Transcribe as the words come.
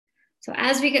So,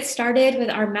 as we get started with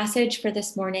our message for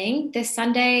this morning, this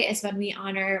Sunday is when we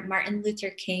honor Martin Luther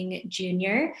King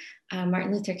Jr.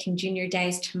 Martin Luther King Jr. Day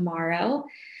is tomorrow.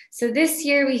 So, this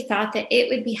year we thought that it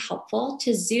would be helpful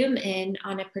to zoom in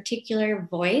on a particular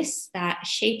voice that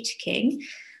shaped King,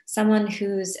 someone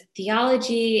whose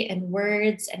theology and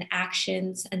words and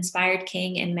actions inspired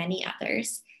King and many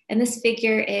others. And this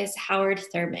figure is Howard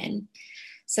Thurman.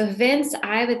 So, Vince,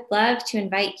 I would love to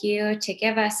invite you to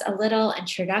give us a little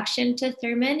introduction to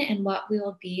Thurman and what we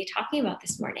will be talking about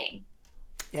this morning.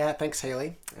 Yeah, thanks,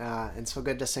 Haley. And so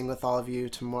good to sing with all of you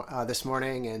this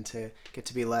morning and to get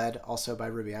to be led also by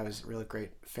Ruby. I was a really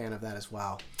great fan of that as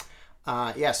well.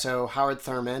 So Howard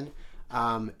Thurman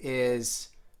is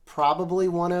probably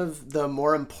one of the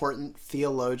more important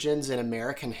theologians in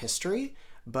American history,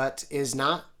 but is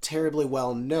not terribly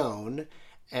well known.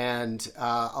 And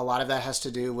a lot of that has to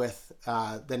do with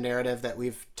the narrative that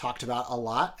we've talked about a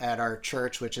lot at our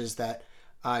church, which is that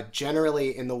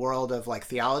generally in the world of like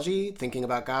theology, thinking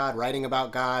about God, writing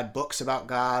about God, books about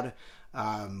God,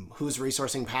 who's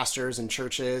resourcing pastors and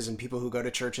churches and people who go to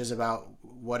churches about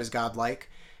what is God like.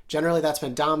 Generally, that's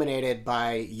been dominated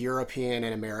by European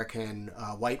and American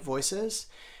white voices.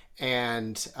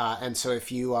 And so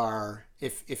if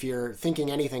you're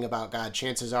thinking anything about God,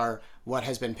 chances are what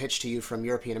has been pitched to you from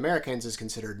European Americans is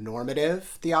considered normative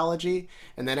theology,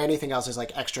 and then anything else is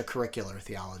like extracurricular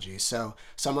theology. So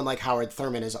someone like Howard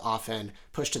Thurman is often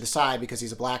pushed to the side because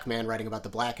he's a black man writing about the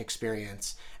black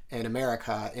experience in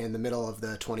America in the middle of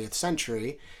the 20th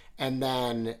century. And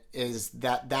then is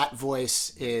that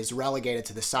voice is relegated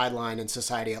to the sideline in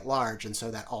society at large, and so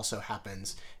that also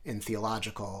happens in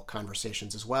theological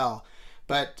conversations as well.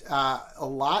 But a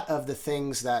lot of the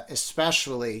things that,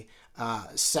 especially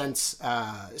since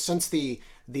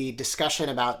the discussion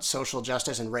about social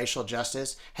justice and racial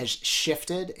justice has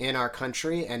shifted in our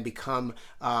country and become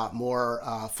more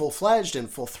full-fledged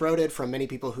and full-throated from many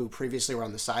people who previously were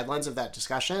on the sidelines of that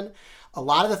discussion. A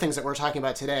lot of the things that we're talking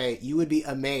about today, you would be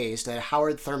amazed at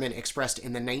Howard Thurman expressed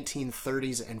in the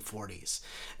 1930s and 40s.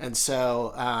 And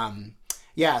so,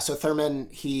 so Thurman,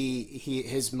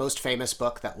 his most famous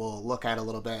book that we'll look at a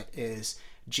little bit is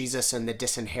Jesus and the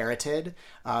Disinherited.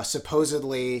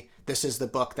 Supposedly, this is the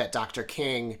book that Dr.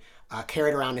 King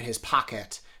carried around in his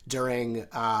pocket during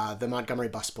the Montgomery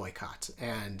Bus Boycott,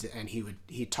 and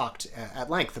he talked at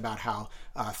length about how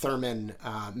Thurman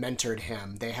mentored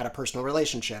him. They had a personal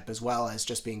relationship as well as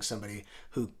just being somebody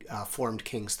who formed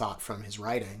King's thought from his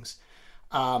writings.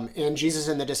 In Jesus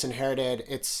and the Disinherited,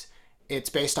 it's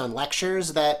based on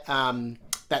lectures that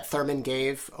Thurman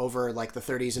gave over like the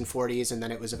 30s and 40s, and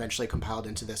then it was eventually compiled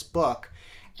into this book.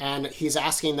 And he's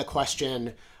asking the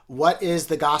question, what is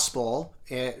the gospel,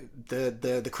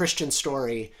 the Christian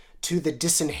story, to the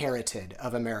disinherited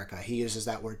of America? He uses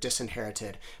that word,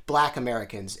 disinherited, black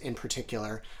Americans in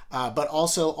particular, but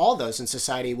also all those in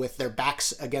society with their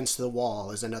backs against the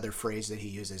wall is another phrase that he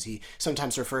uses. He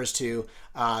sometimes refers to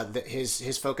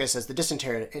his focus as the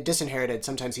disinherited.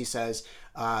 Sometimes he says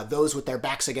those with their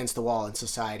backs against the wall in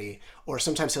society, or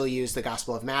sometimes he'll use the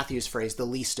Gospel of Matthew's phrase, the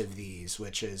least of these,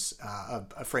 which is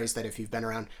a phrase that if you've been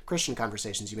around Christian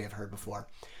conversations, you may have heard before.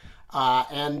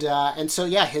 His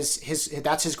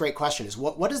that's his great question is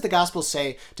what does the gospel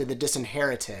say to the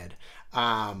disinherited?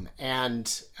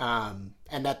 That's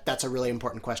a really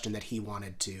important question that he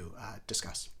wanted to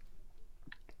discuss.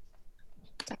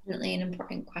 Definitely an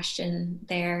important question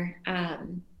there.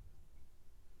 And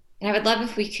I would love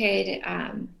if we could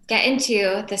get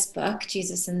into this book,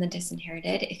 Jesus and the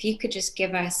Disinherited, if you could just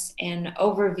give us an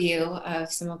overview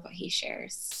of some of what he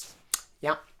shares.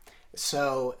 Yeah.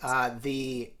 So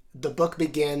the book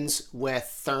begins with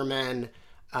Thurman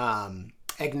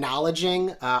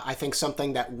acknowledging, I think,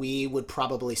 something that we would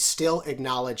probably still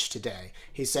acknowledge today.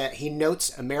 He said he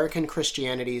notes American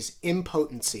Christianity's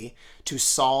impotency to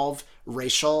solve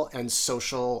racial and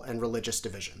social and religious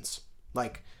divisions.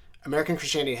 Like, American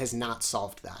Christianity has not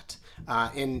solved that.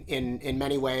 In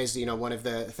many ways, one of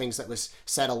the things that was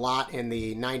said a lot in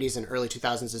the 90s and early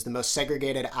 2000s is the most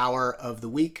segregated hour of the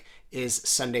week is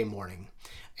Sunday morning.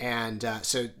 And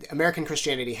so American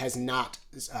Christianity has not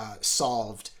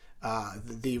solved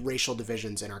the racial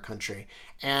divisions in our country.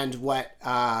 And what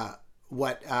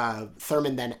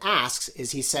Thurman then asks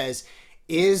is, he says,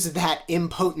 is that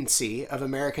impotency of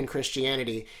American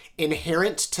Christianity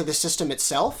inherent to the system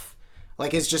itself?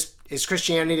 Like, is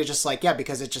Christianity just like, yeah,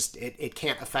 because it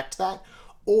can't affect that?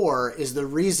 Or is the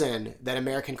reason that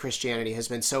American Christianity has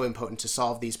been so impotent to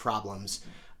solve these problems,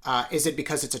 is it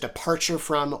because it's a departure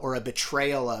from or a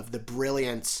betrayal of the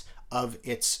brilliance of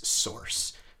its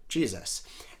source, Jesus?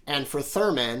 And for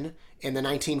Thurman in the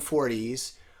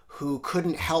 1940s, who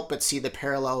couldn't help but see the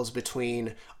parallels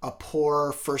between a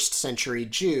poor first century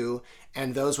Jew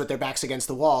and those with their backs against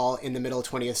the wall in the middle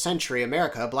 20th century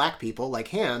America, black people like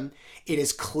him. It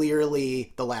is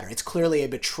clearly the latter. It's clearly a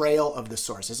betrayal of the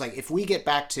source. It's like, if we get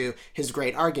back to his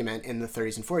great argument in the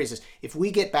 30s and 40s, is if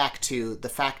we get back to the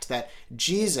fact that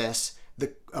Jesus,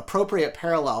 the appropriate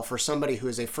parallel for somebody who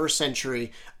is a first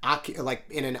century, like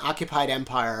in an occupied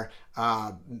empire,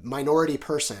 minority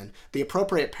person, the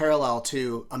appropriate parallel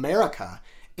to America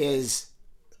is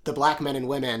the black men and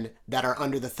women that are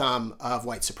under the thumb of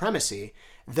white supremacy,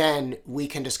 then we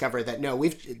can discover that no,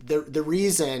 the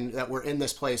reason that we're in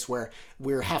this place where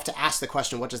we have to ask the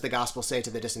question, what does the gospel say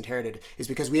to the disinherited, is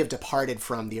because we have departed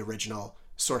from the original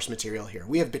source material here.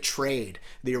 We have betrayed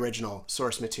the original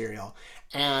source material.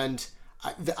 And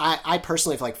I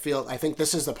personally I think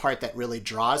this is the part that really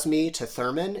draws me to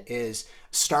Thurman, is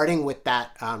starting with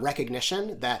that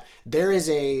recognition that there is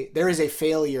a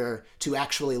failure to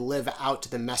actually live out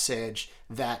the message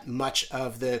that much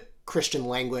of the Christian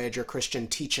language or Christian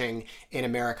teaching in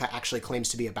America actually claims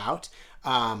to be about.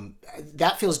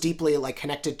 That feels deeply like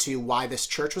connected to why this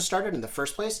church was started in the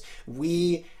first place.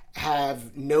 We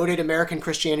have noted American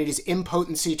Christianity's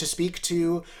impotency to speak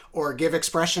to or give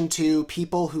expression to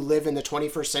people who live in the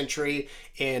 21st century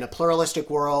in a pluralistic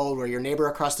world where your neighbor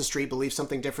across the street believes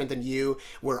something different than you.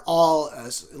 We're all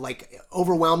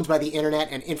overwhelmed by the internet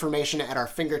and information at our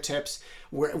fingertips.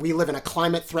 We live in a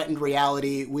climate-threatened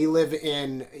reality. We live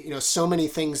in so many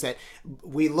things that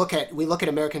we look at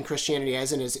American Christianity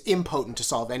as and is impotent to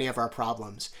solve any of our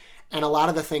problems. And a lot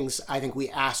of the things I think we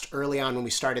asked early on when we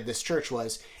started this church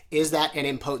was, is that an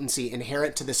impotency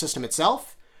inherent to the system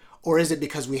itself? Or is it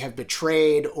because we have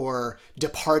betrayed or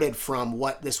departed from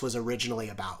what this was originally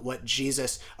about, what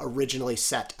Jesus originally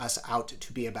set us out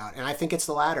to be about? And I think it's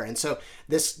the latter. And so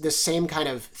this same kind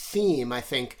of theme, I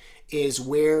think, is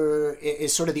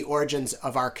sort of the origins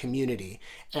of our community.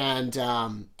 And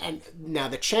now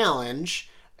the challenge,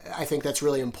 I think that's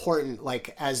really important,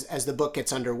 like as the book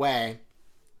gets underway,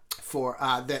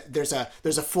 there's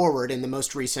a foreword in the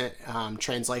most recent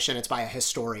translation. It's by a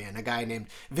historian, a guy named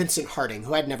Vincent Harding,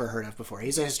 who I'd never heard of before.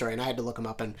 He's a historian. I had to look him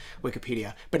up on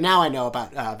Wikipedia, but now I know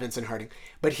about Vincent Harding.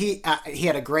 But he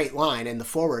had a great line in the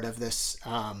foreword of this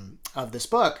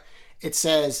book. It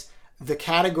says, the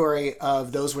category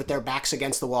of those with their backs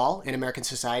against the wall in American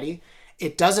society,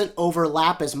 it doesn't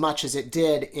overlap as much as it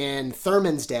did in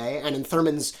Thurman's day and in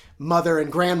Thurman's mother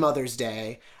and grandmother's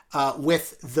day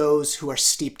with those who are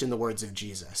steeped in the words of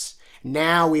Jesus.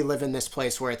 Now we live in this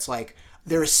place where it's like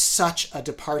there is such a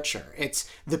departure. It's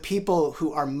the people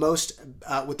who are most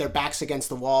with their backs against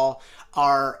the wall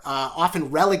are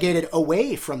often relegated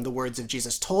away from the words of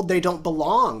Jesus, told they don't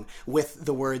belong with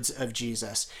the words of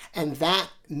Jesus. And that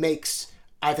makes,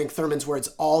 I think, Thurman's words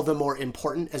all the more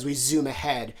important as we zoom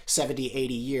ahead 70,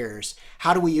 80 years.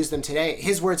 How do we use them today?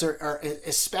 His words are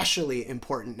especially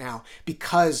important now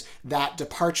because that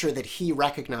departure that he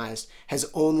recognized has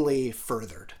only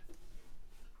furthered.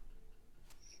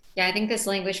 Yeah, I think this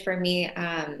language for me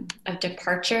of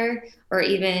departure, or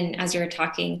even as you were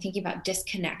talking, thinking about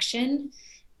disconnection,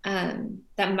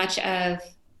 that much of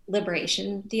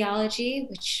liberation theology,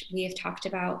 which we have talked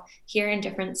about here in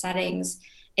different settings,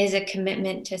 is a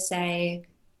commitment to say,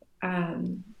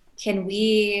 can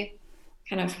we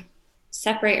kind of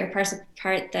separate or parse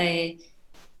apart the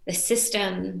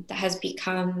system that has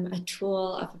become a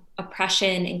tool of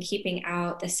oppression and keeping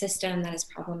out the system that is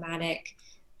problematic,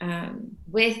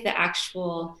 with the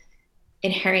actual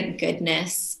inherent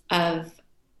goodness of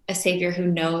a Savior who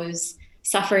knows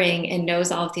suffering and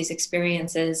knows all of these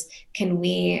experiences? Can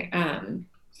we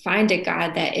find a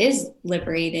God that is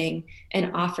liberating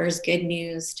and offers good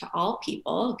news to all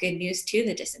people, good news to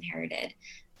the disinherited,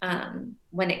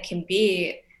 when it can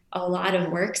be a lot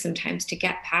of work sometimes to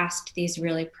get past these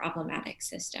really problematic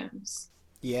systems?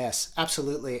 Yes,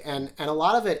 absolutely. And a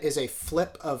lot of it is a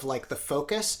flip of like the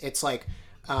focus. It's like,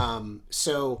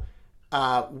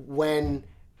 when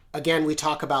again we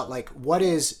talk about like what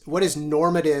is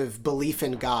normative belief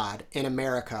in God in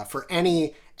America for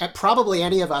probably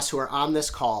any of us who are on this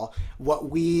call, what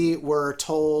we were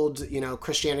told,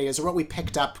 Christianity is, or what we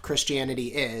picked up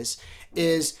Christianity is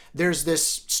there's this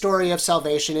story of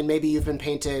salvation, and maybe you've been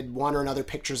painted one or another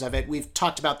pictures of it. We've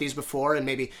talked about these before and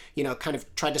maybe, kind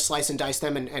of tried to slice and dice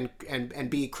them and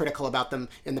be critical about them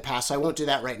in the past. So I won't do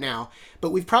that right now.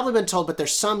 But we've probably been told, but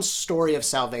there's some story of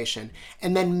salvation.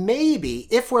 And then maybe,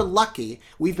 if we're lucky,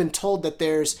 we've been told that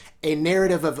there's a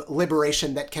narrative of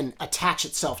liberation that can attach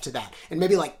itself to that. And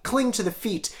maybe like cling to the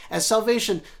feet as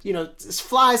salvation,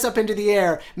 flies up into the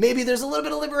air. Maybe there's a little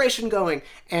bit of liberation going.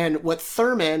 And what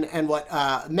Thurman and what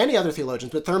what many other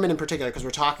theologians, but Thurman in particular, because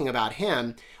we're talking about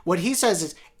him, what he says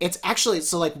is it's actually,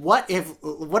 so like, what if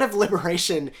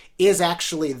liberation is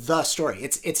actually the story?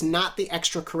 It's not the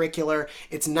extracurricular.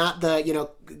 It's not the,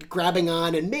 grabbing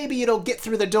on and maybe it'll get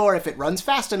through the door if it runs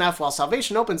fast enough while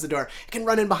salvation opens the door. It can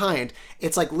run in behind.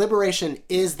 It's like liberation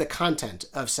is the content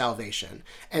of salvation.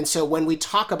 And so when we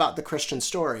talk about the Christian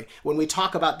story, when we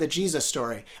talk about the Jesus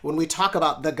story, when we talk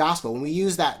about the gospel, when we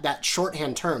use that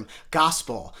shorthand term,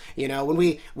 gospel,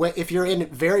 if you're in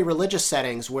very religious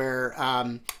settings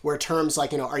where terms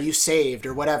like, are you saved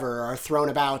or whatever are thrown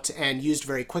about and used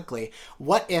very quickly,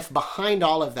 what if behind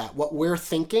all of that, what we're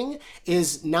thinking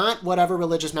is not whatever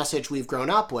religious message we've grown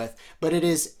up with, but it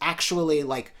is actually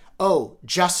like, oh,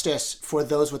 justice for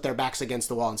those with their backs against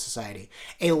the wall in society,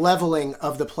 a leveling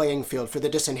of the playing field for the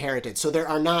disinherited. So there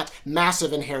are not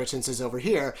massive inheritances over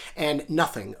here and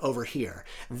nothing over here.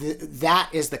 That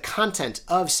is the content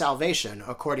of salvation,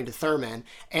 according to Thurman,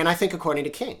 and I think according to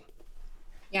King.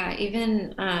 Yeah,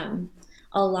 even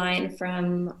a line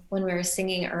from when we were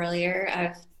singing earlier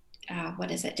of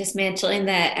what is it? Dismantling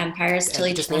the empires till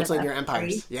each dismantling your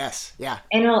empires. Yes, yeah.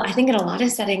 And I think in a lot of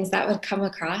settings that would come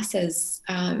across as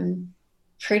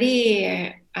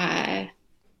pretty, I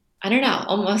don't know,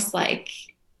 almost like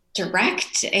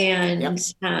direct and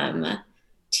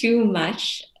too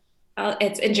much.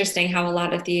 It's interesting how a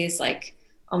lot of these, like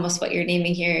almost what you're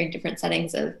naming here in different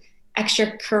settings of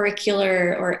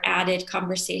extracurricular or added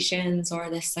conversations or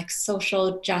this like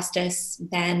social justice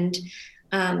bend,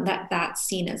 that's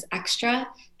seen as extra,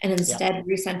 and instead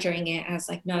recentering it as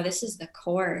like, no, this is the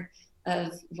core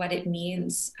of what it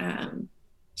means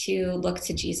to look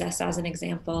to Jesus as an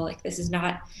example. Like this is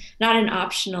not an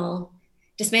optional.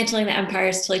 Dismantling the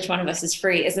empires till each one of us is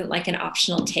free isn't like an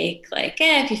optional take, like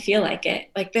if you feel like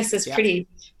it. Like this is pretty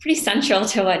central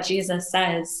to what Jesus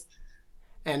says.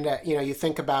 And you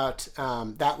think about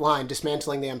that line,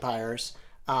 dismantling the empires.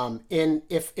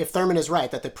 If Thurman is right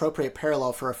that the appropriate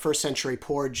parallel for a first century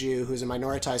poor Jew who's a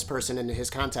minoritized person in his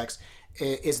context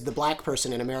is the black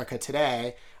person in America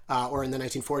today, or in the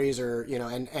 1940s, or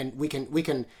and we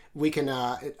can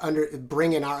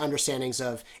bring in our understandings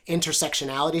of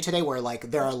intersectionality today, where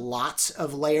like there are lots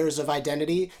of layers of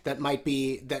identity that might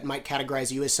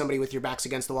categorize you as somebody with your backs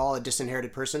against the wall, a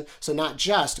disinherited person. So not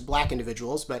just black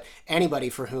individuals, but anybody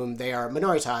for whom they are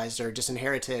minoritized or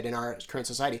disinherited in our current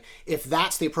society. If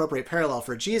that's the appropriate parallel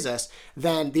for Jesus,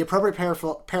 then the appropriate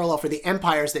parallel for the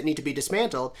empires that need to be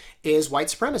dismantled is white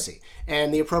supremacy,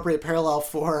 and the appropriate parallel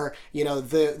for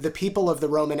the people of the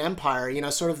Roman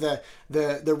Empire, sort of the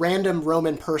random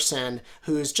Roman person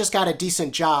who's just got a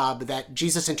decent job that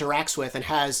Jesus interacts with and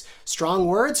has strong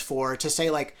words for, to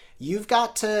say like, you've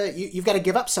got to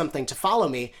give up something to follow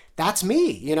me. That's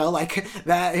me, like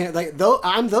that. Like though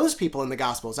I'm those people in the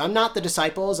Gospels. I'm not the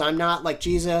disciples. I'm not like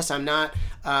Jesus. I'm not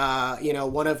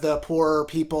one of the poor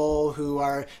people who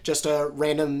are just a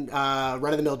random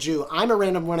run-of-the-mill Jew. I'm a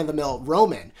random run-of-the-mill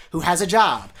Roman who has a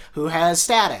job, who has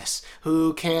status,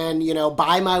 who can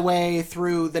buy my way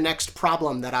through the next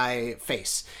problem that I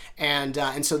face.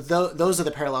 And so those are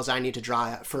the parallels I need to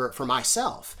draw for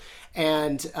myself.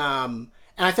 And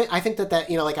I think that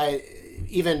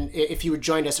even if you had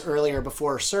joined us earlier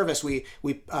before service, we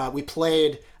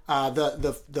played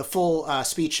the full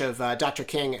speech of Dr.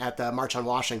 King at the March on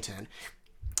Washington,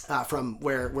 from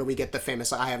where we get the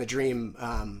famous "I Have a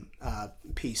Dream"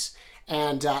 piece.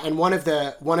 And one of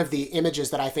the images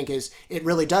that I think it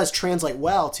really does translate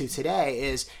well to today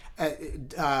is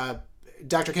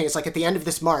Dr. King. It's like at the end of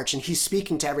this march, and he's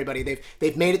speaking to everybody.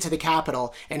 They've made it to the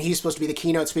Capitol, and he's supposed to be the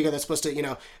keynote speaker that's supposed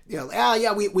to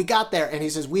we got there. And he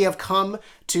says, we have come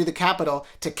to the Capitol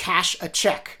to cash a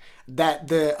check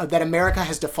that America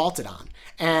has defaulted on.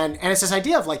 And it's this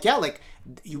idea of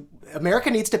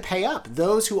America needs to pay up.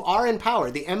 Those who are in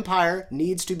power, the empire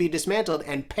needs to be dismantled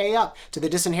and pay up to the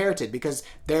disinherited, because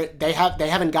they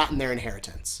haven't gotten their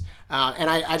inheritance. And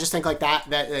I just think like that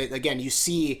again, you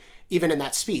see, even in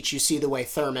that speech, you see the way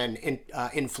Thurman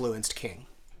influenced King.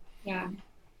 Yeah.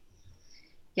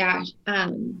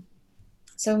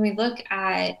 So when we look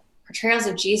at portrayals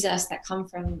of Jesus that come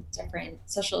from different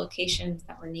social locations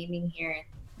that we're naming here,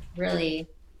 really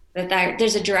that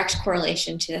there's a direct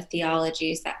correlation to the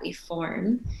theologies that we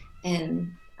form.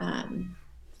 And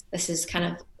this is kind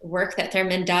of work that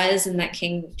Thurman does and that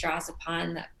King draws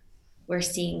upon that we're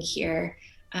seeing here.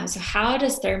 So how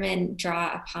does Thurman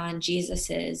draw upon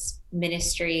Jesus's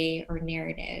ministry or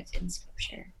narrative in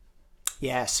Scripture?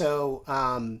 Yeah, so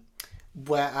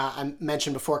what I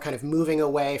mentioned before, kind of moving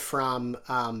away from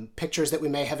pictures that we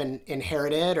may have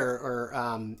inherited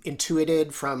or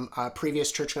intuited from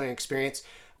previous church-going experience,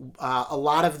 a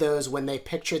lot of those, when they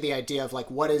picture the idea of like,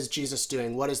 what is Jesus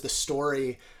doing? What is the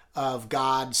story of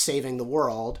God saving the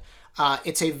world?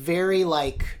 It's a very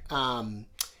like,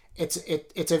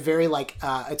 it's a very like,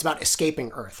 it's about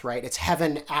escaping Earth, right? It's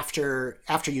heaven after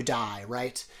you die,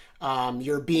 right?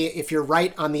 If you're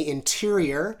right on the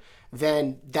interior,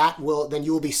 then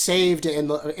you will be saved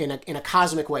in a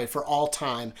cosmic way for all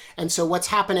time. And so what's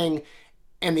happening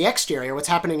in the exterior, what's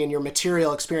happening in your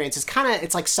material experience is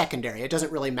it's like secondary. It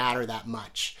doesn't really matter that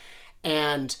much.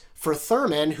 And for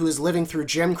Thurman, who is living through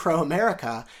Jim Crow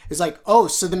America, is like, oh,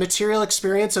 so the material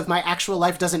experience of my actual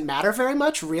life doesn't matter very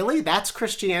much? Really? That's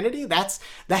Christianity? That's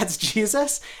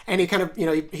Jesus? And he kind of,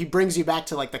 he brings you back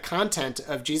to like the content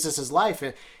of Jesus's life.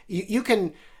 You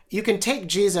can take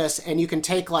Jesus and you can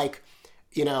take like,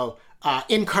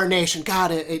 incarnation,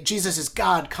 God, Jesus is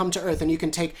God come to earth, and you can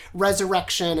take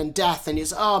resurrection and death, and you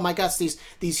say, oh my gosh, these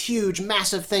huge,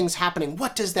 massive things happening.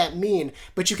 What does that mean?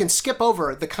 But you can skip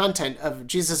over the content of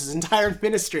Jesus' entire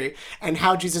ministry and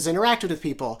how Jesus interacted with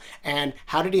people, and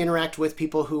how did he interact with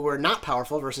people who were not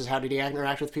powerful versus how did he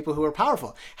interact with people who were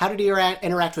powerful? How did he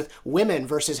interact with women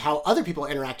versus how other people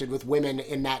interacted with women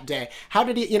in that day? How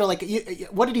did he,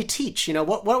 what did he teach?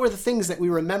 What were the things that we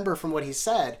remember from what he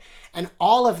said? And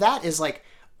all of that is like,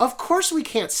 of course we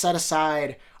can't set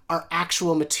aside our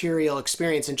actual material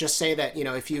experience and just say that,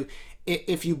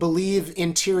 if you believe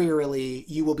interiorly,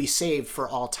 you will be saved for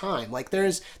all time. Like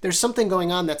there's something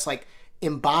going on that's like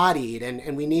embodied,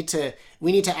 and we need to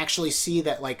actually see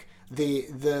that like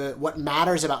the what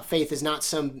matters about faith is not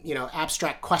some,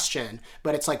 abstract question,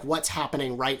 but it's like what's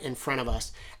happening right in front of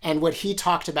us. And what he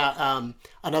talked about,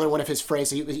 another one of his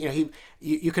phrases,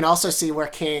 you can also see where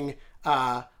King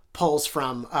pulls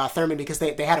from Thurman, because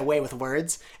they had a way with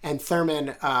words. And Thurman,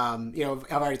 I've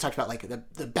already talked about like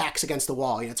the backs against the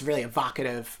wall. It's a really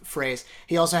evocative phrase.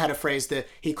 He also had a phrase that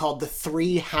he called the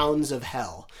 3 hounds of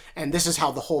hell. And this is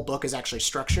how the whole book is actually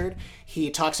structured. He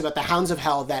talks about the hounds of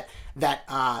hell that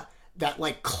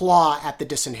like claw at the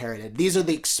disinherited. These are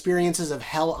the experiences of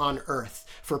hell on earth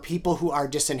for people who are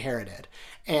disinherited.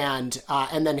 And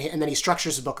then he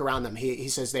structures his book around them. He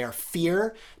says they are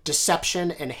fear,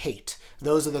 deception, and hate.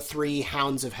 Those are the 3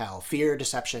 hounds of hell: fear,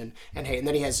 deception, and hate. And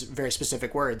then he has very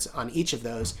specific words on each of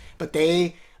those. But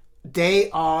you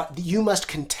must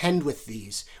contend with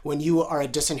these when you are a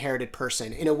disinherited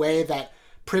person in a way that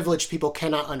privileged people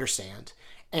cannot understand.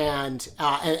 And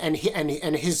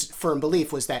his firm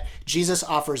belief was that Jesus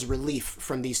offers relief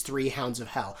from these 3 hounds of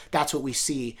hell. That's what we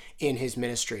see in his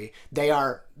ministry. They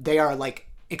are like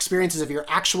experiences of your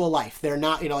actual life. They're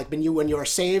not, like when you are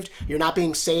saved, you're not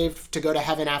being saved to go to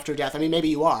heaven after death. I mean, maybe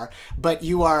you are, but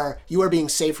you are being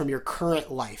saved from your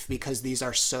current life, because these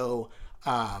are so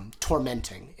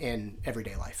tormenting in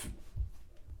everyday life.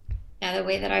 Yeah, the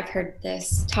way that I've heard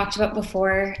this talked about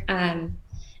before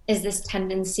is this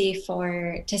tendency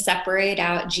to separate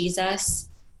out Jesus,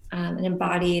 an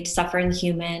embodied suffering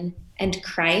human, and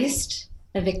Christ,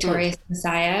 the victorious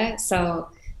Messiah. So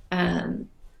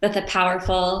that the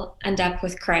powerful end up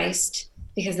with Christ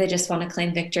because they just want to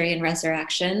claim victory and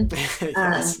resurrection.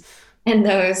 Yes. And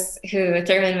those who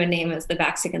Thurman would name as the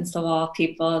backs against the wall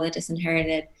people, the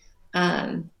disinherited,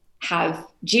 have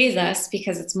Jesus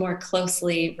because it's more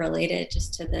closely related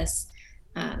just to this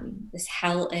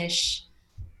hellish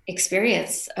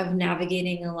experience of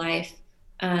navigating a life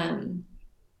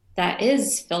that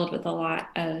is filled with a lot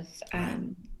of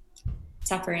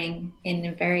suffering in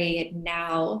a very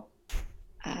now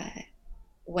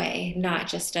way, not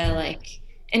just a like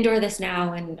endure this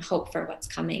now and hope for what's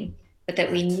coming, but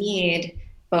that we need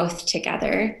both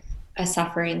together, a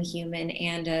suffering human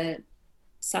and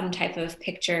some type of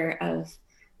picture of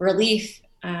relief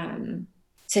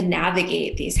to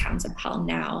navigate these hounds of hell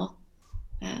now.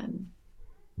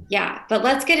 But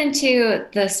let's get into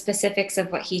the specifics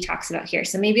of what he talks about here.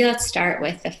 So maybe let's start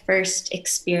with the first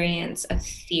experience of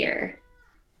fear.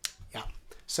 Yeah.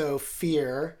 So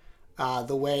fear,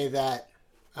 the way that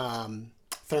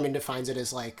Thurman defines it,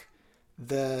 is like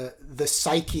the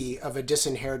psyche of a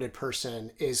disinherited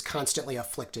person is constantly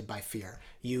afflicted by fear.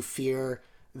 You fear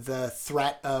the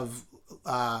threat of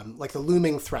like the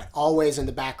looming threat always in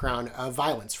the background of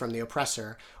violence from the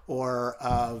oppressor, or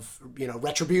of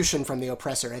retribution from the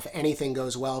oppressor. If anything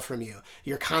goes well from you,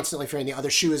 you're constantly fearing the other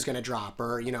shoe is going to drop,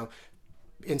 or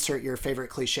insert your favorite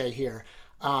cliche here.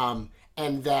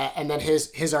 And then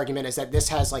his argument is that this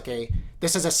has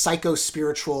a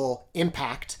psycho-spiritual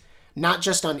impact, not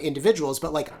just on individuals,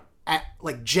 but like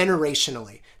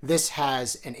generationally, this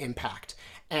has an impact.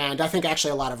 And I think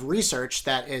actually a lot of research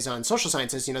that is on social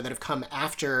sciences, that have come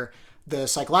after the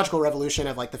psychological revolution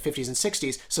of like the 50s and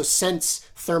 60s. So since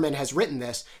Thurman has written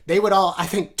this, they would all, I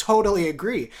think, totally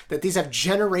agree that these have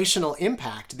generational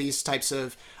impact, these types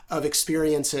of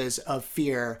experiences of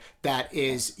fear that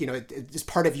is, is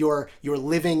part of your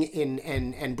living in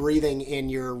and breathing in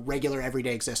your regular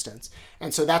everyday existence.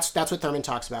 And so that's what Thurman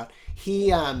talks about.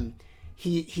 He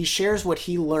shares what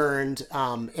he learned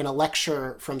in a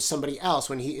lecture from somebody else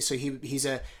when he's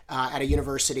at a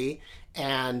university,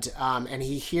 and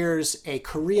he hears a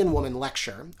Korean woman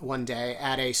lecture one day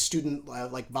at a student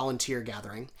like volunteer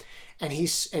gathering, and he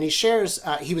shares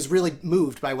he was really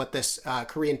moved by what this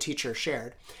Korean teacher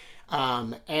shared,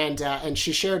 and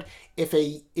she shared,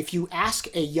 if you ask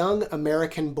a young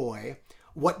American boy,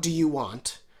 what do you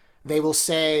want, they will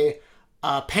say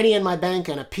a penny in my bank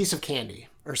and a piece of candy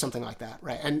or something like that,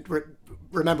 right? And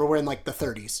remember, we're in like the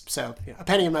 30s, so a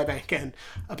penny in my bank and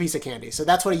a piece of candy. So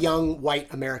that's what a young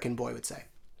white American boy would say.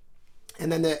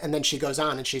 And then she goes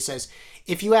on and she says,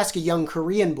 if you ask a young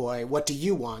Korean boy, what do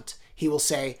you want? He will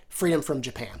say, freedom from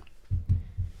Japan.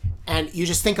 And you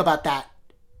just think about that,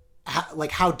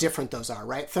 how different those are,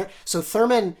 right? So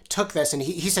Thurman took this and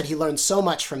he said he learned so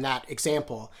much from that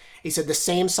example. He said the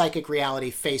same psychic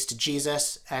reality faced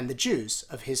Jesus and the Jews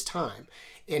of his time.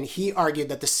 And he argued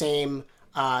that the same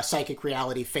psychic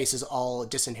reality faces all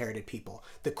disinherited people.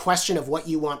 The question of what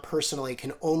you want personally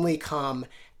can only come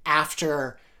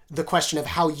after the question of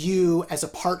how you, as a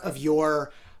part of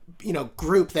your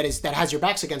group that has your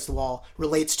backs against the wall,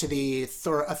 relates to the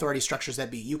authority structures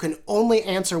that be. You can only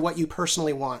answer what you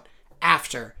personally want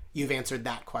after you've answered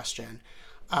that question.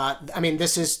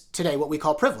 This is today what we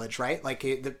call privilege, right? Like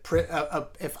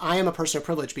if I am a person of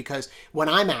privilege, because when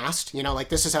I'm asked,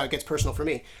 this is how it gets personal for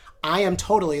me. I am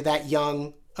totally that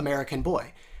young American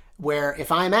boy, where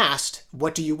if I'm asked,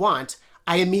 what do you want?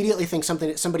 I immediately think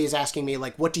somebody is asking me,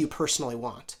 like, what do you personally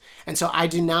want? And so I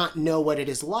do not know what it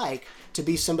is like to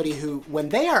be somebody who, when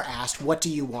they are asked, what do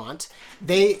you want?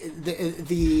 The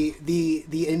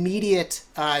immediate,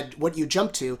 what you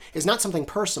jump to is not something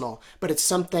personal, but it's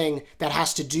something that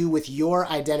has to do with your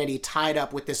identity tied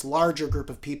up with this larger group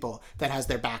of people that has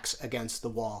their backs against the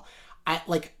wall. I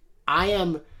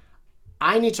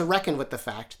need to reckon with the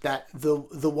fact that the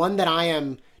one that I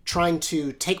am trying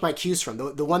to take my cues from,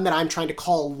 the one that I'm trying to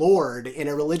call Lord in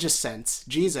a religious sense,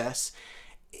 Jesus,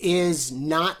 is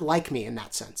not like me in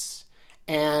that sense.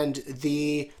 And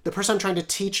the person I'm trying to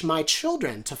teach my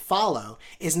children to follow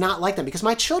is not like them, because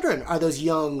my children are those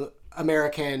young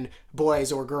American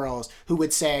boys or girls who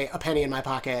would say a penny in my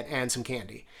pocket and some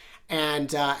candy. And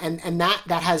that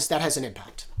has an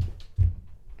impact.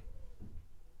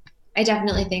 I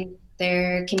definitely think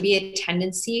there can be a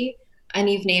tendency, and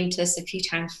you've named this a few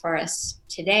times for us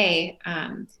today,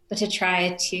 but to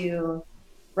try to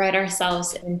write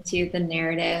ourselves into the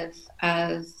narrative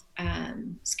of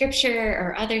scripture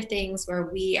or other things where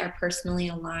we are personally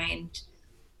aligned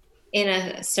in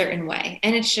a certain way.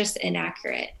 And it's just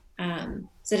inaccurate.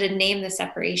 So to name the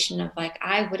separation of like,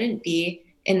 I wouldn't be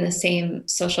in the same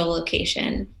social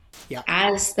location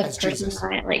as the person,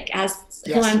 as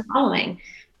who I'm following.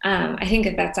 I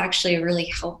think that's actually a really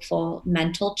helpful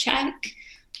mental check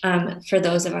for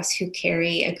those of us who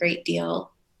carry a great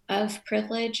deal of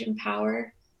privilege and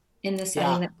power in the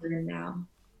setting that we're in now.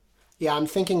 Yeah, I'm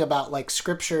thinking about like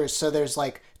scriptures. So there's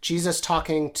like Jesus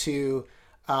talking to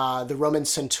the Roman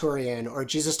centurion, or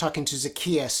Jesus talking to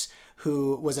Zacchaeus,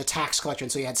 who was a tax collector,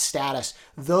 and so he had status.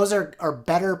 Those are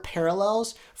better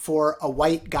parallels for a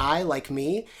white guy like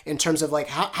me in terms of like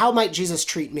how might Jesus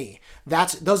treat me?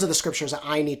 Those are the scriptures that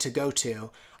I need to go to.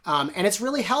 And it's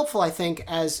really helpful, I think,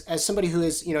 as somebody who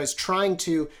is trying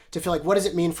to feel like, what does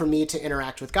it mean for me to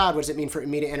interact with God? What does it mean for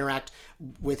me to interact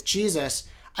with Jesus?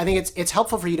 I think it's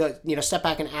helpful for you to step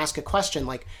back and ask a question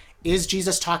like, is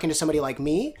Jesus talking to somebody like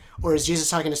me, or is Jesus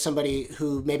talking to somebody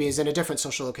who maybe is in a different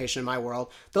social location in my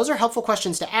world? Those are helpful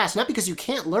questions to ask, not because you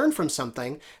can't learn from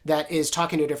something that is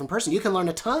talking to a different person. You can learn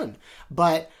a ton,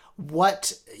 but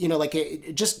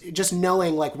just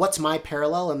knowing like what's my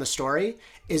parallel in the story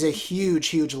is a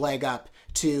huge leg up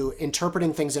to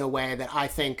interpreting things in a way that I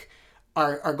think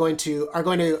are going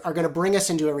to bring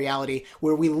us into a reality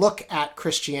where we look at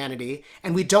Christianity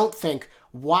and we don't think,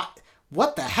 what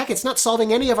the heck? It's not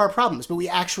solving any of our problems, but we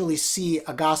actually see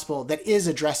a gospel that is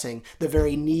addressing the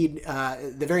very needs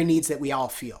that we all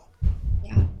feel.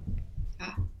 Yeah.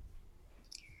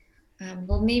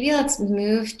 Well, maybe let's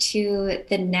move to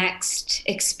the next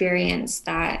experience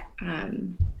that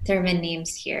Thurman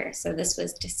names here. So this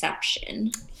was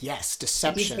deception. Yes,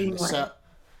 deception. So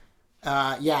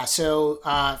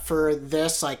for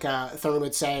this, like Thurman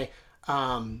would say,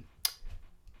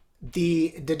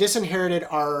 the disinherited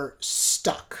are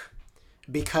stuck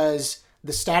because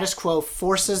the status quo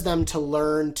forces them to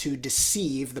learn to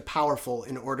deceive the powerful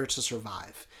in order to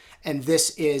survive. And this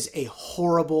is a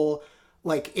horrible,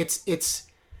 like it's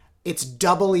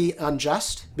doubly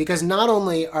unjust, because not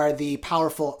only are the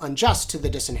powerful unjust to the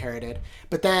disinherited,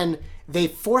 but then they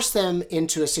force them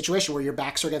into a situation where your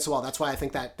backs are against the wall. That's why I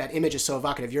think that image is so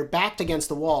evocative. You're backed against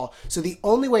the wall, so the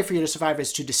only way for you to survive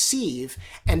is to deceive,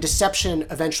 and deception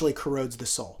eventually corrodes the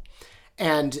soul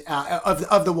and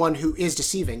of the one who is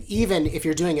deceiving, even if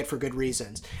you're doing it for good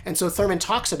reasons. And so Thurman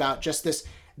talks about just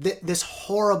this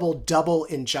horrible double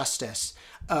injustice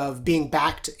of being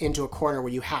backed into a corner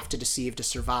where you have to deceive to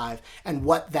survive, and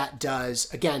what that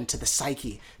does again to the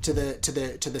psyche, to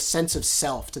the sense of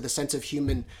self, to the sense of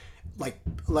human.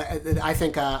 I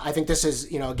think this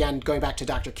is, again, going back to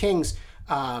Dr. King's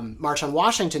March on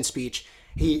Washington speech.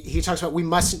 He talks about we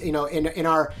must, in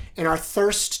our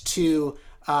thirst to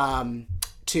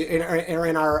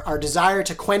in our desire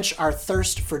to quench our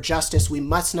thirst for justice, we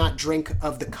must not drink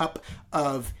of the cup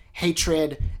of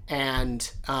hatred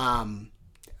and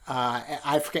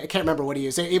I can't remember what he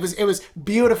used. It was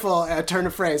beautiful turn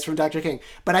of phrase from Dr. King,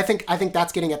 but I think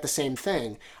that's getting at the same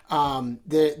thing.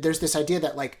 There's this idea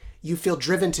that like you feel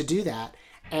driven to do that,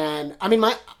 and I mean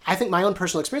I think my own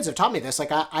personal experience have taught me this.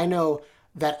 Like I know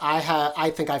that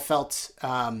I think I felt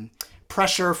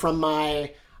pressure from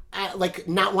my like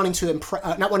not wanting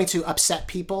to upset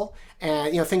people,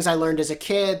 and things I learned as a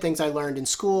kid, things I learned in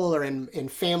school or in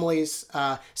families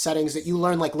settings, that you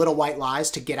learn like little white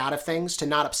lies to get out of things, to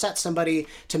not upset somebody,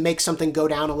 to make something go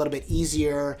down a little bit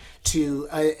easier, to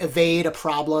evade a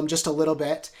problem just a little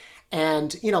bit.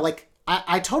 And like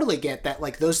I totally get that,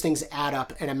 like those things add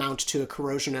up and amount to a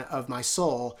corrosion of my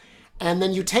soul. And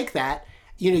then you take that,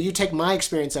 you take my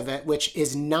experience of it, which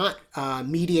is not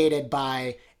mediated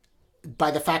by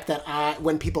the fact that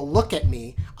when people look at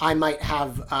me, I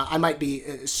might be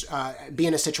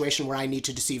in a situation where I need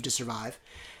to deceive to survive.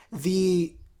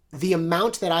 The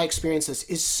amount that I experience this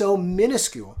is so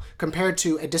minuscule compared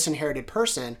to a disinherited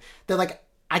person that like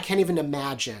I can't even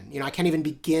imagine. I can't even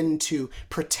begin to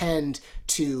pretend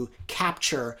to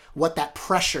capture what that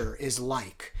pressure is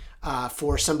like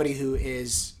for somebody who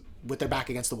is with their back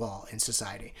against the wall in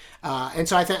society. And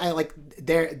so I think I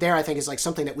think is like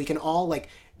something that we can all like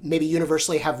maybe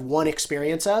universally have one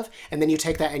experience of, and then you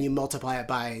take that and you multiply it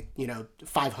by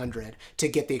 500 to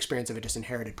get the experience of a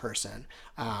disinherited person.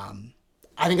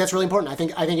 I think that's really important. I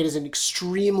think it is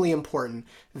extremely important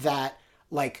that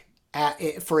like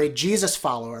for a Jesus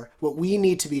follower, what we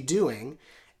need to be doing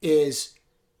is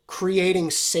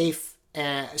creating safe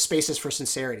spaces for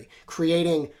sincerity,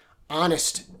 creating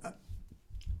honest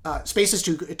spaces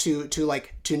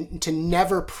to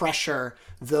never pressure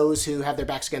those who have their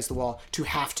backs against the wall to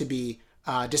have to be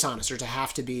dishonest or to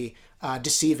have to be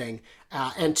deceiving,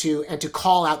 and to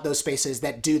call out those spaces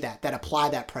that do that apply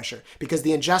that pressure, because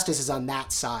the injustice is on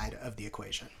that side of the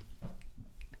equation.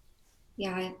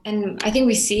 Yeah, and I think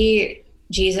we see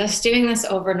Jesus doing this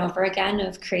over and over again,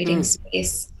 of creating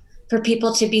space for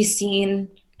people to be seen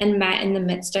and met in the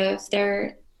midst of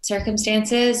their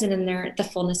circumstances and in the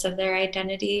fullness of their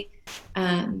identity,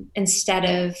 instead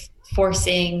of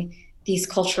forcing these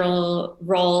cultural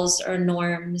roles or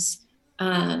norms.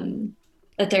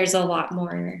 That there's a lot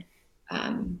more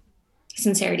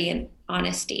sincerity and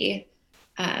honesty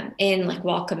in like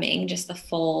welcoming just the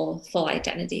full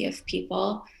identity of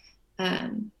people.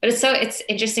 But it's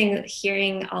interesting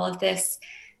hearing all of this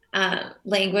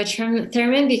language from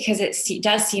Thurman, because it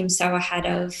does seem so ahead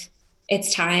of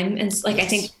its time. And like, yes. I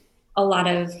think a lot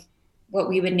of what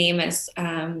we would name as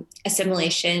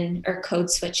assimilation or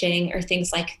code switching or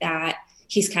things like that,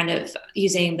 he's kind of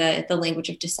using the language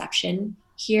of deception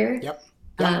here. Yep.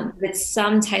 It's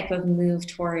some type of move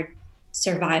toward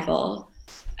survival.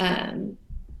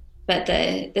 But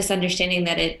this understanding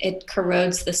that it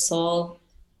corrodes the soul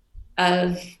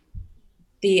of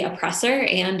the oppressor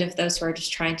and of those who are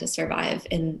just trying to survive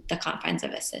in the confines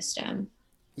of a system.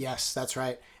 Yes, that's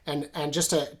right. And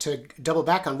just to double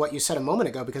back on what you said a moment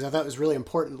ago, because I thought it was really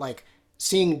important, like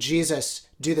seeing Jesus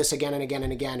do this again and again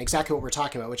and again, exactly what we're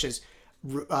talking about, which is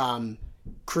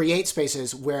create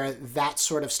spaces where that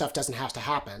sort of stuff doesn't have to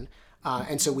happen.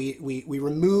 And so we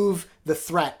remove the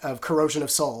threat of corrosion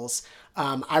of souls.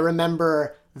 I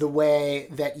remember the way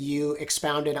that you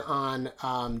expounded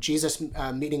on Jesus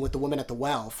meeting with the woman at the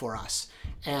well for us.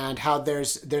 and how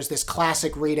there's this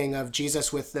classic reading of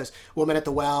Jesus with this woman at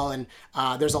the well, and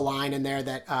there's a line in there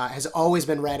that has always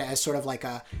been read as sort of like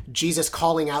a Jesus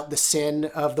calling out the sin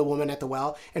of the woman at the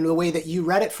well. And the way that you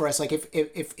read it for us, like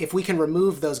if we can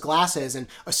remove those glasses and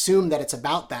assume that it's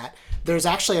about that, there's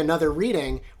actually another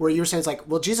reading where you're saying it's like,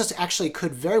 well, Jesus actually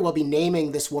could very well be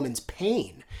naming this woman's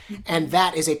pain. And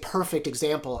that is a perfect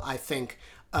example, I think,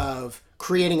 of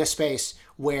creating a space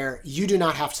where you do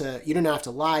not have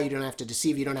to lie, you don't have to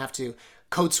deceive, you don't have to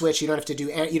code switch, you don't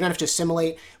have to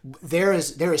assimilate. There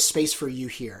is space for you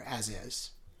here as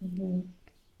is. Mm-hmm.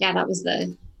 Yeah, that was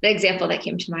the example that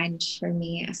came to mind for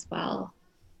me as well.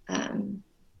 And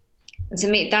to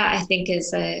me, that I think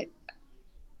is a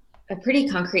pretty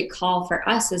concrete call for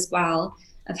us as well,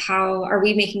 of how are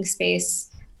we making space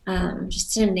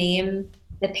just to name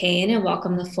the pain and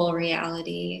welcome the full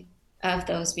reality of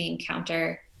those we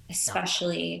encounter,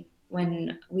 especially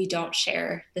when we don't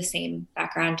share the same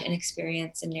background and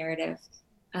experience and narrative.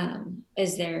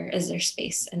 Is there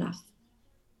space enough?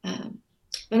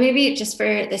 But maybe just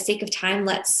for the sake of time,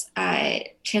 let's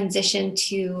transition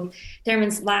to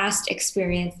Thurman's last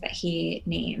experience that he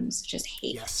names, which is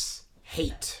hate. Yes,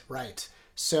 hate, right.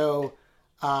 So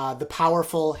the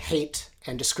powerful hate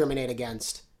and discriminate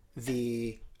against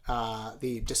the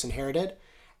disinherited,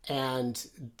 and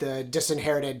the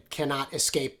disinherited cannot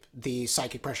escape the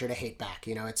psychic pressure to hate back.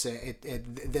 You know,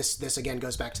 this again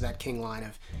goes back to that King line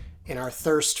of, in our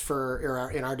thirst for,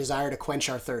 or in our desire to quench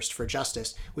our thirst for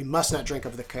justice, we must not drink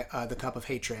of the cup of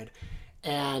hatred.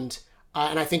 And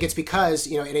I think it's because,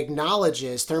 you know, it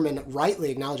acknowledges, Thurman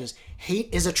rightly acknowledges, hate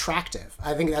is attractive.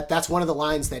 I think that's one of the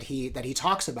lines that he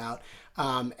talks about.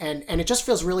 And it just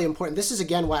feels really important. This is,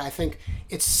 again, why I think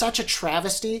it's such a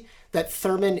travesty that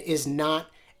Thurman is not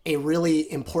a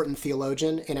really important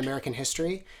theologian in American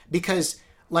history, because,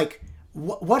 like,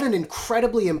 what an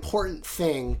incredibly important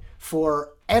thing for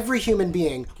every human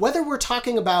being, whether we're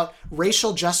talking about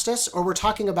racial justice or we're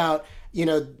talking about, you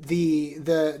know,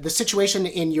 the situation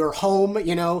in your home,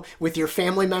 you know, with your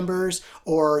family members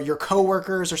or your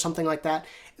coworkers or something like that.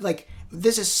 Like,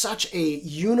 this is such a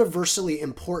universally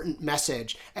important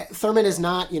message. Thurman is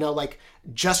not, you know, like,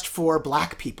 just for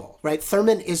Black people, right?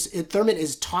 Thurman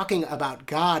is talking about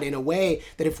God in a way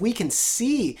that if we can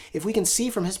see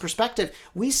from his perspective,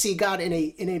 we see God in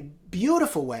a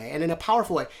beautiful way and in a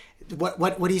powerful way.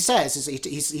 What he says is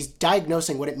he's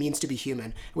diagnosing what it means to be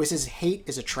human. He says hate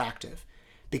is attractive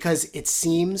because it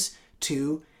seems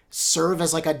to serve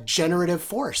as like a generative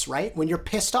force, right? When you're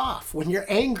pissed off, when you're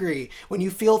angry, when you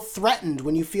feel threatened,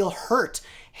 when you feel hurt,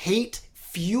 hate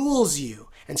fuels you.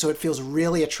 And so it feels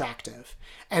really attractive.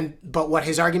 But what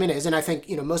his argument is, and I think,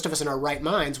 you know, most of us in our right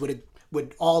minds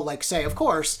would all like say, of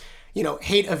course, you know,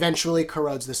 hate eventually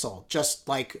corrodes the soul, just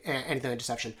like anything like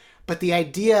deception. But the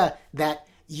idea that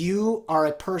you are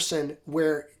a person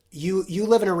where you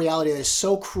live in a reality that is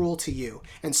so cruel to you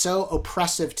and so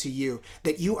oppressive to you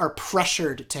that you are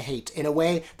pressured to hate in a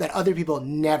way that other people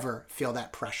never feel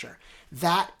that pressure.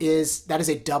 That is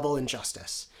a double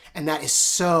injustice. And that is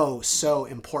so, so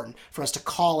important for us to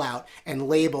call out and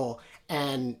label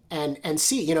and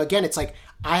see. You know, again, it's like,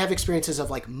 I have experiences of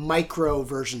like micro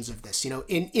versions of this, you know,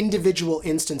 in individual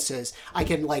instances. I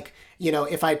can, like, you know,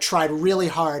 if I tried really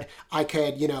hard, I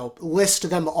could, you know, list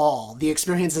them all, the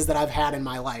experiences that I've had in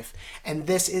my life. And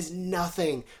this is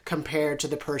nothing compared to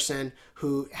the person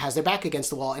who has their back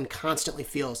against the wall and constantly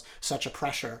feels such a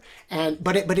pressure.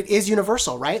 But it is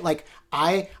universal, right? Like,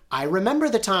 I remember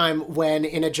the time when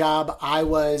in a job I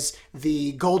was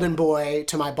the golden boy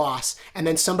to my boss, and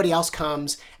then somebody else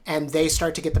comes and they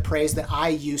start to get the praise that I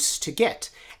used to get.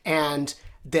 And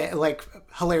they, like,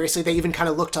 hilariously, they even kind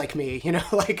of looked like me, you know,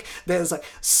 like there was like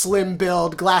slim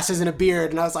build, glasses and a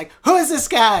beard. And I was like, who is this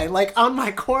guy? Like, on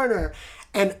my corner.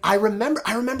 And I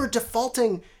remember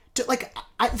defaulting to, like,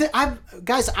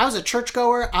 guys, I was a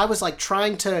churchgoer. I was like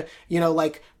trying to, you know,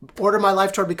 like order my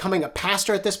life toward becoming a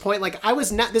pastor at this point. Like,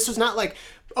 this was not like,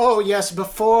 oh yes,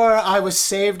 before I was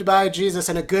saved by Jesus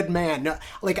and a good man. No,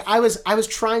 like I was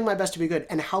trying my best to be good.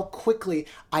 And how quickly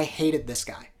I hated this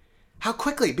guy. How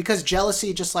quickly, because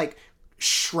jealousy just like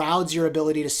shrouds your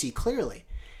ability to see clearly.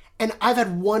 And I've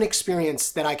had one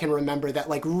experience that I can remember that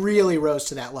like really rose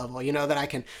to that level, you know, that I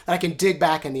can dig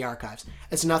back in the archives.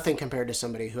 It's nothing compared to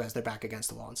somebody who has their back against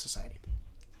the wall in society.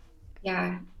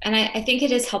 Yeah. And I think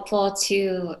it is helpful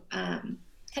to kind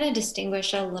of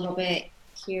distinguish a little bit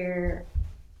here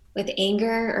with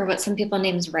anger, or what some people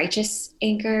name as righteous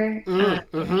anger,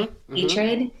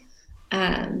 hatred.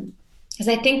 Because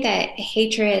I think that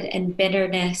hatred and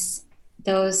bitterness,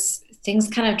 those things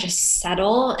kind of just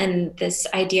settle, and this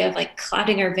idea of like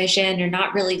clouding our vision or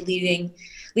not really leaving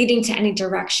leading to any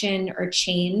direction or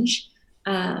change.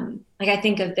 Like I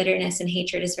think of bitterness and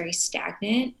hatred as very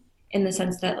stagnant in the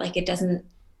sense that like it doesn't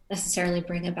necessarily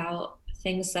bring about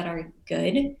things that are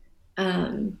good.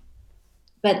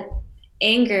 But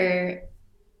anger,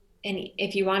 and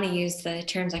if you want to use the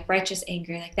terms like righteous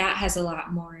anger, like that has a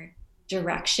lot more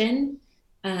direction.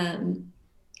 And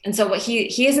so what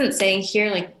he isn't saying here,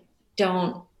 like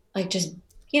don't like just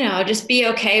be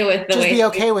okay with the Just way be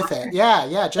okay with it. Yeah,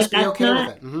 yeah. like Just be okay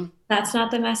with it. Mm-hmm. that's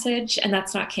not the message, and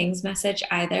that's not King's message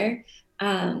either.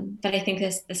 But I think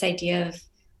this idea of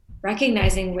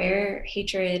recognizing where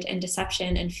hatred and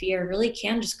deception and fear really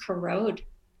can just corrode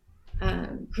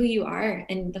who you are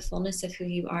and the fullness of who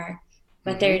you are.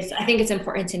 But I think it's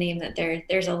important to name that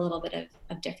there's a little bit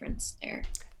of difference there.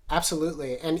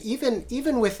 Absolutely, and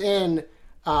even within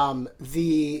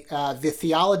the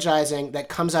theologizing that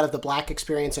comes out of the Black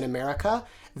experience in America.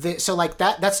 So like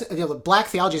that's Black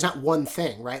theology is not one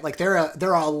thing, right? Like there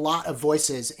are a lot of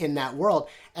voices in that world,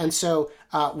 and so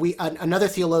another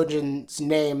theologian's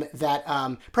name that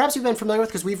perhaps you've been familiar with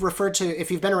because we've referred to, if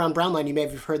you've been around Brownline, you may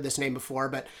have heard this name before,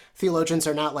 but theologians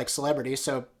are not like celebrities,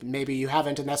 so maybe you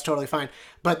haven't, and that's totally fine.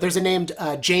 But there's a named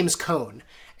James Cone.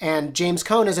 And James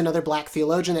Cone is another Black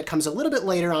theologian that comes a little bit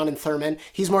later on in Thurman.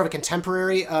 He's more of a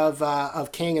contemporary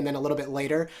of King, and then a little bit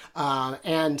later.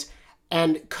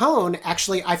 And Cone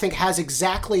actually, I think, has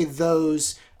exactly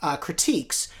those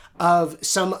critiques of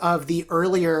some of the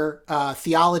earlier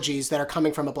theologies that are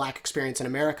coming from a Black experience in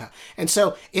America. And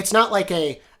so it's not like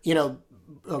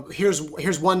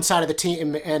here's one side of the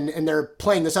team and they're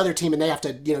playing this other team and they have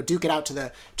to duke it out to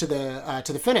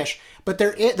the finish. But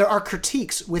there are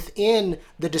critiques within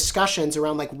the discussions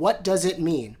around like what does it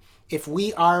mean if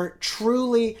we are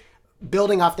truly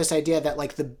building off this idea that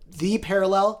like the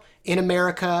parallel in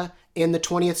America in the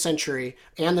 20th century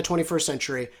and the 21st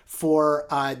century for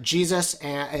Jesus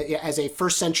as a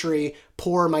first century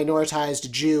poor minoritized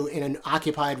Jew in an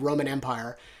occupied Roman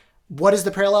Empire. What is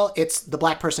the parallel? It's the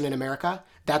Black person in America.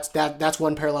 That's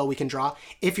one parallel we can draw.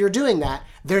 If you're doing that,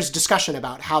 there's discussion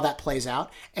about how that plays out.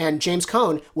 And James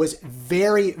Cone was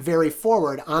very, very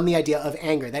forward on the idea of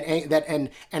anger, and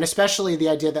especially the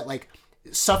idea that like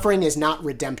suffering is not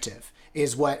redemptive,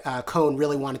 is what Cone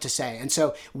really wanted to say. And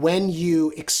so when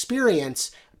you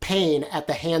experience pain at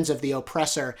the hands of the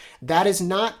oppressor, that is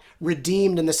not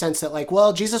redeemed in the sense that like,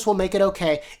 well, Jesus will make it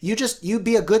okay. You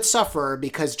be a good sufferer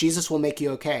because Jesus will make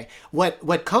you okay.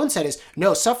 What Cone said is,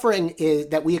 no, suffering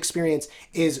that we experience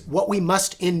is what we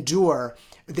must endure.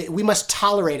 We must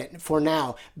tolerate it for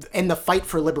now in the fight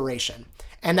for liberation.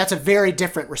 And that's a very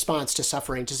different response to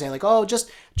suffering, to say like, oh, just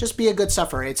be a good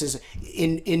sufferer. It's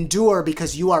endure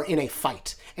because you are in a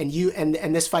fight, and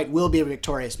this fight will be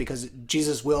victorious because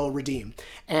Jesus will redeem.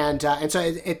 And so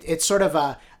it's sort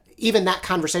of even that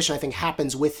conversation I think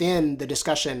happens within the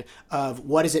discussion of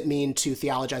what does it mean to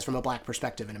theologize from a Black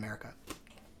perspective in America.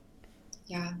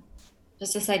 Yeah,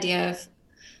 just this idea of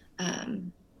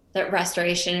that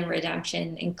restoration and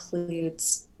redemption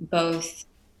includes both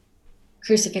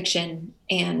crucifixion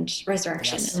and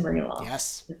resurrection and renewal.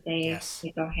 Yes. They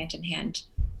go hand in hand.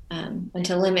 And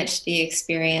to limit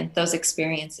those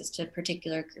experiences to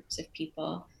particular groups of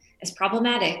people is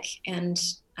problematic. And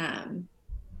I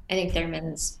think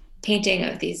Thurman's painting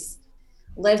of these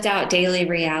lived out daily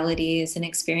realities and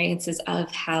experiences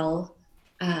of hell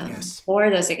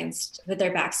for those with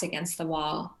their backs against the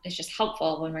wall is just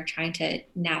helpful when we're trying to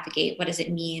navigate what does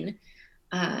it mean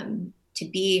to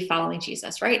be following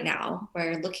Jesus right now.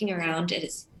 We're looking around. It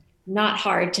is not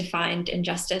hard to find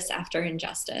injustice after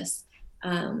injustice.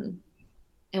 And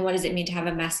what does it mean to have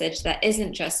a message that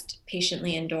isn't just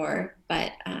patiently endure,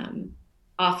 but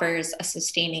offers a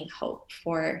sustaining hope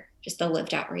for just the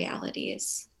lived out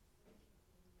realities?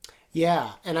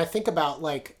 Yeah, and I think about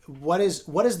like what is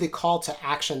the call to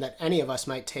action that any of us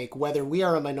might take, whether we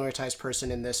are a minoritized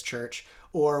person in this church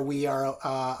or we are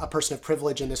a person of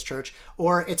privilege in this church,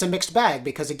 or it's a mixed bag,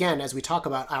 because again, as we talk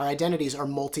about, our identities are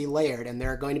multi-layered, and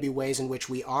there are going to be ways in which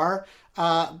we are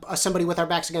somebody with our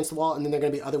backs against the wall, and then there are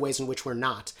going to be other ways in which we're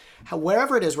not.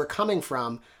 Wherever it is we're coming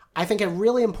from, I think a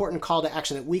really important call to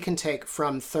action that we can take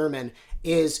from Thurman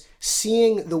is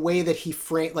seeing the way that he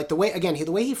frames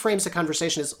the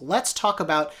conversation is, let's talk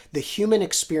about the human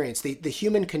experience, the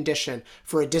human condition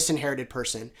for a disinherited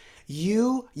person.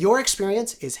 Your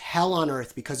experience is hell on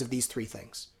earth because of these three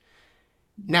things.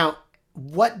 Now,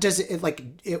 what does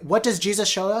Jesus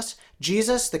show us?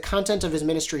 Jesus, the content of his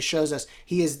ministry shows us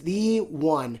he is the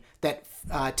one that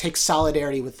takes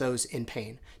solidarity with those in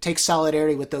pain, takes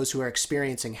solidarity with those who are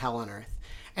experiencing hell on earth.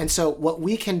 And so what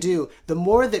we can do, the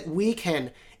more that we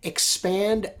can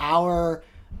expand our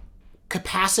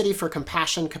capacity for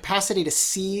compassion, capacity to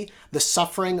see the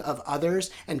suffering of others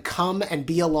and come and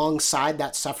be alongside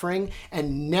that suffering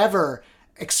and never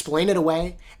explain it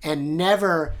away and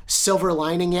never silver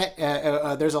lining it.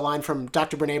 There's a line from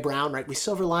Dr. Brene Brown, right? We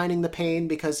silver lining the pain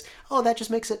because, oh, that just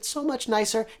makes it so much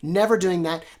nicer. Never doing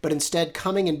that, but instead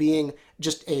coming and being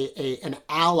just an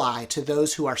ally to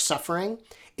those who are suffering.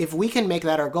 If we can make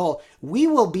that our goal, we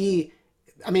will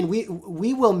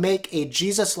make a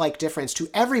Jesus-like difference to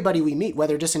everybody we meet,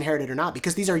 whether disinherited or not,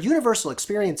 because these are universal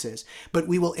experiences, but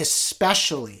we will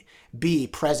especially be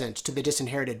present to the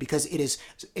disinherited because it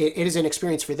is an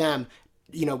experience for them,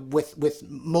 with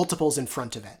multiples in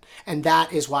front of it. And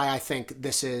that is why I think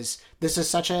this is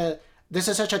such a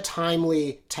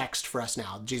timely text for us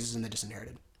now, Jesus and the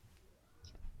Disinherited.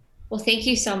 Well, thank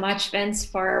you so much, Vince,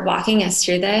 for walking us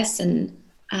through this and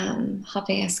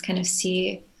helping us kind of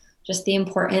see just the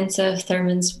importance of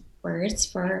Thurman's words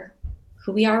for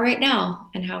who we are right now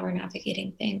and how we're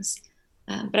navigating things.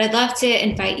 But I'd love to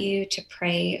invite you to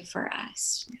pray for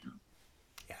us now.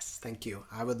 Yes, thank you.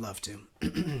 I would love to.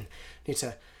 Need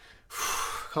to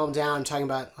calm down. I'm talking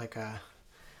about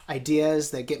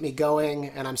ideas that get me going,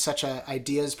 and I'm such a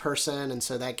ideas person, and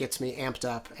so that gets me amped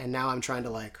up. And now I'm trying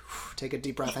to take a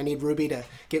deep breath. I need Ruby to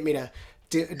get me to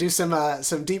do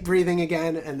some deep breathing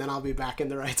again, and then I'll be back in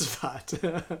the right spot.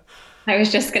 I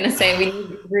was just going to say we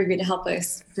need Ruby to help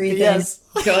us breathe yes.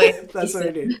 in. Yes, that's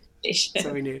what we need. That's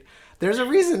what we need. There's a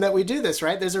reason that we do this,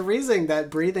 right? There's a reason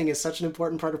that breathing is such an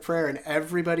important part of prayer, and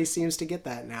everybody seems to get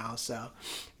that now. So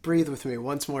breathe with me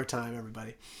once more time,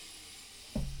 everybody.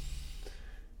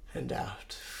 And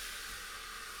out.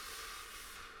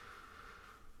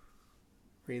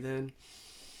 Breathe in.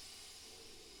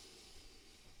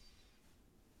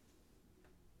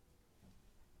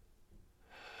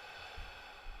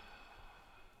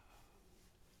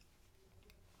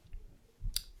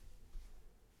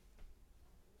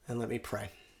 And let me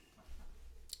pray.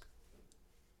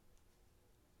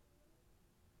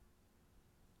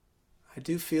 I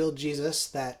do feel, Jesus,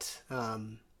 that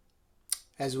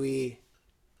as we're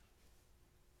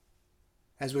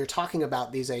talking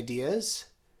about these ideas,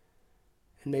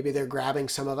 and maybe they're grabbing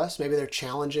some of us, maybe they're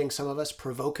challenging some of us,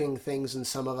 provoking things in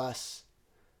some of us,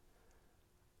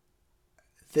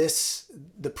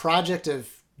 the project of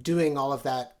doing all of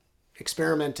that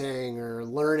experimenting or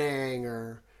learning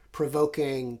or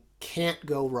provoking can't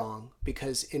go wrong,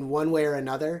 because in one way or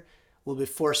another, we'll be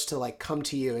forced to come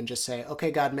to you and just say, okay,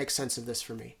 God, make sense of this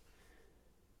for me.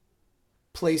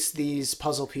 Place these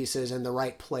puzzle pieces in the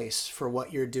right place for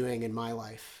what you're doing in my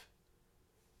life.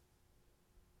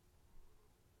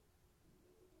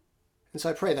 And so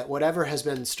I pray that whatever has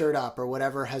been stirred up or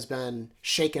whatever has been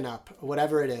shaken up,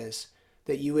 whatever it is,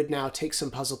 that you would now take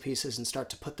some puzzle pieces and start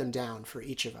to put them down for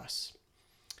each of us.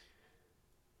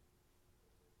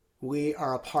 We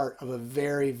are a part of a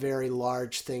very, very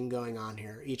large thing going on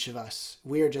here, each of us.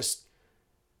 We are just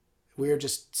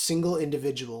single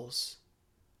individuals.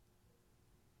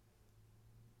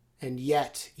 And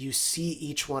yet you see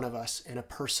each one of us in a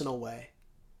personal way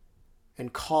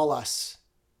and call us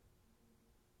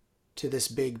to this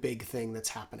big, big thing that's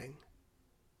happening.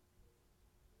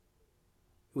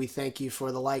 We thank you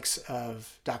for the likes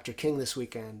of Dr. King this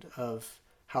weekend, of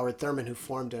Howard Thurman who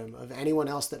formed him, of anyone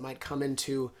else that might come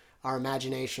into our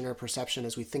imagination or perception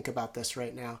as we think about this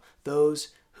right now. Those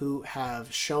who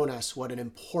have shown us what an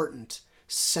important,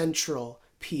 central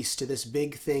piece to this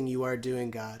big thing you are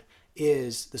doing, God,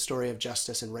 is the story of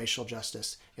justice and racial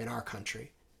justice in our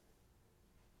country.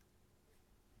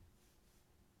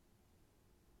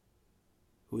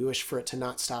 We wish for it to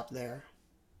not stop there.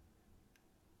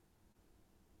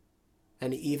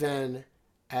 And even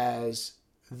as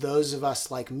those of us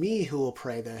like me who will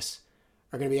pray this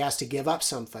are going to be asked to give up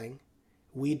something,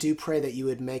 we do pray that you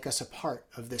would make us a part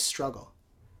of this struggle.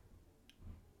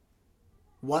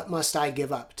 What must I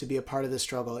give up to be a part of this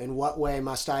struggle? In what way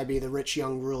must I be the rich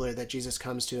young ruler that Jesus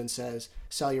comes to and says,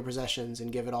 sell your possessions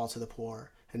and give it all to the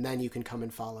poor, and then you can come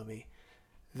and follow me?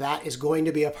 That is going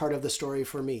to be a part of the story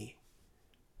for me.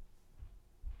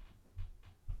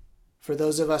 For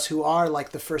those of us who are like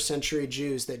the first century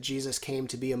Jews that Jesus came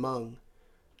to be among,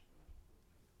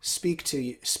 speak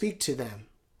to them.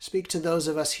 Speak to those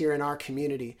of us here in our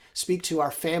community. Speak to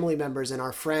our family members and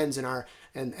our friends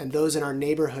and those in our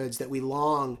neighborhoods that we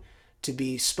long to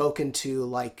be spoken to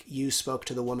like you spoke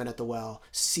to the woman at the well,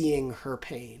 seeing her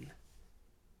pain,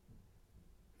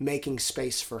 making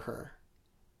space for her,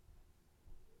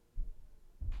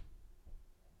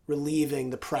 relieving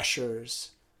the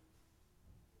pressures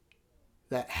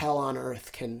that hell on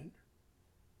earth can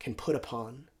put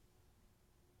upon.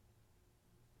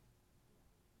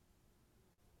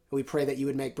 We pray that you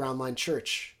would make Brown Line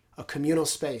Church a communal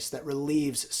space that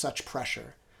relieves such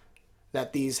pressure,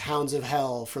 that these hounds of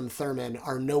hell from Thurman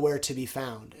are nowhere to be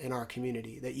found in our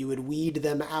community, that you would weed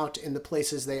them out in the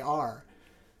places they are,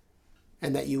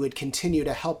 and that you would continue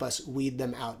to help us weed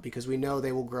them out, because we know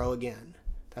they will grow again.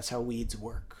 That's how weeds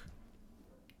work.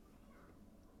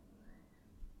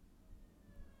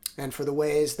 And for the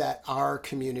ways that our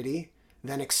community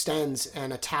then extends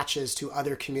and attaches to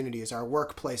other communities, our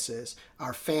workplaces,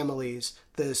 our families,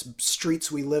 the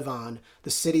streets we live on,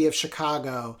 the city of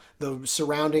Chicago, the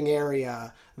surrounding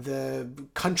area, the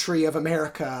country of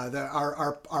America,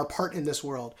 our part in this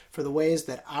world, for the ways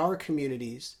that our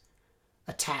communities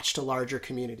attach to larger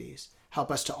communities,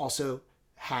 help us to also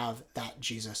have that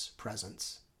Jesus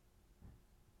presence.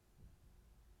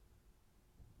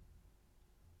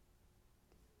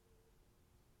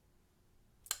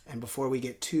 And before we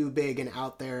get too big and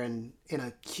out there and in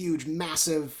a huge,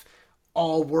 massive,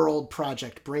 all-world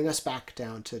project, bring us back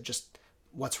down to just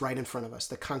what's right in front of us,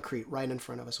 the concrete right in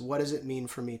front of us. What does it mean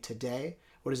for me today?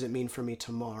 What does it mean for me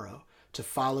tomorrow to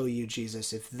follow you,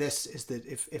 Jesus? If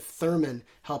Thurman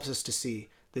helps us to see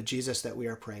the Jesus that we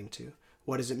are praying to,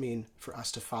 what does it mean for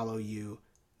us to follow you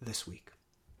this week?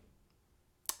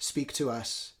 Speak to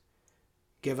us.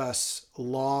 Give us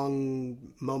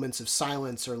long moments of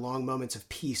silence or long moments of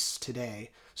peace today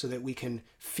so that we can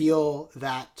feel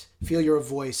your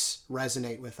voice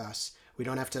resonate with us. We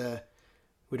don't have to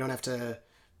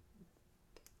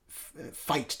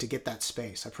fight to get that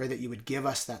space. I pray that you would give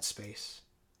us that space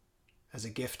as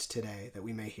a gift today, that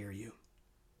we may hear you.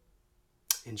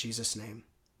 In Jesus' name,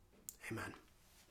 amen.